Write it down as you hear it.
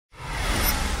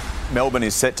Melbourne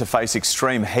is set to face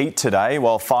extreme heat today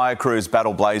while fire crews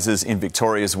battle blazes in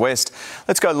Victoria's west.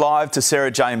 Let's go live to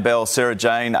Sarah Jane Bell. Sarah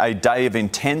Jane, a day of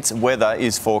intense weather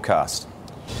is forecast.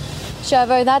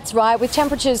 Shervo, that's right. With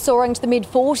temperatures soaring to the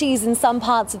mid-40s in some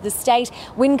parts of the state,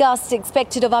 wind gusts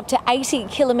expected of up to 80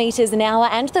 kilometres an hour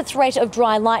and the threat of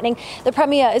dry lightning. The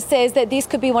Premier says that this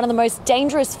could be one of the most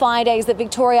dangerous fire days that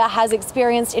Victoria has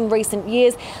experienced in recent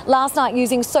years. Last night,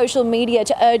 using social media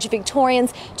to urge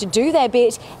Victorians to do their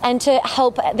bit and to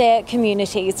help their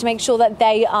communities, to make sure that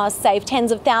they are safe.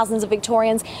 Tens of thousands of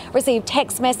Victorians received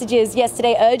text messages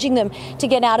yesterday urging them to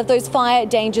get out of those fire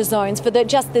danger zones for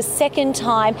just the second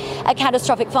time. A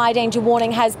catastrophic fire danger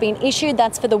warning has been issued.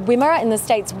 That's for the Wimmera in the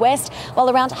state's west, while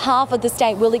around half of the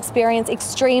state will experience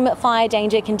extreme fire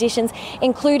danger conditions,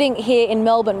 including here in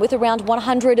Melbourne, with around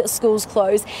 100 schools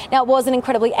closed. Now, it was an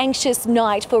incredibly anxious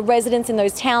night for residents in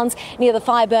those towns near the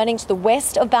fire burning to the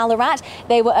west of Ballarat.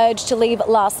 They were urged to leave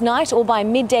last night or by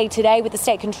midday today, with the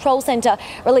State Control Centre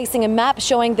releasing a map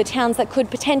showing the towns that could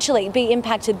potentially be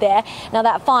impacted there. Now,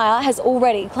 that fire has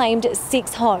already claimed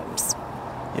 6 homes.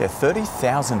 Yeah,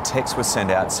 30,000 texts were sent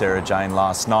out, Sarah Jane,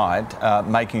 last night,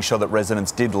 making sure that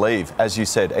residents did leave, as you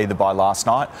said, either by last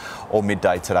night or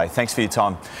midday today. Thanks for your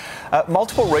time.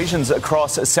 Multiple regions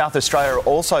across South Australia are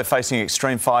also facing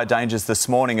extreme fire dangers this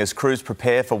morning as crews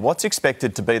prepare for what's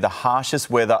expected to be the harshest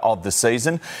weather of the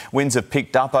season. Winds have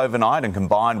picked up overnight and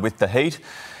combined with the heat,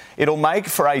 it'll make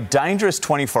for a dangerous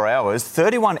 24 hours.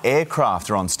 31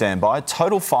 aircraft are on standby.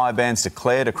 Total fire bans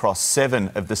declared across 7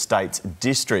 of the state's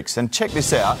districts. And check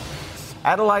this out.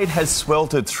 Adelaide has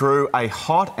sweltered through a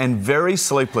hot and very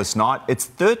sleepless night. It's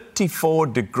 34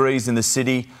 degrees in the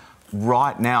city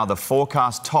right now. The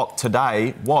forecast top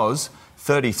today was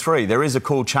 33. There is a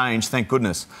cool change, thank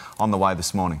goodness, on the way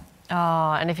this morning.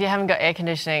 Oh, and if you haven't got air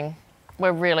conditioning,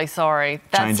 we're really sorry.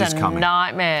 That's Change is coming.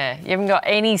 Nightmare. You haven't got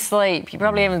any sleep. You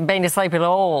probably haven't been to sleep at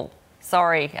all.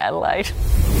 Sorry, Adelaide.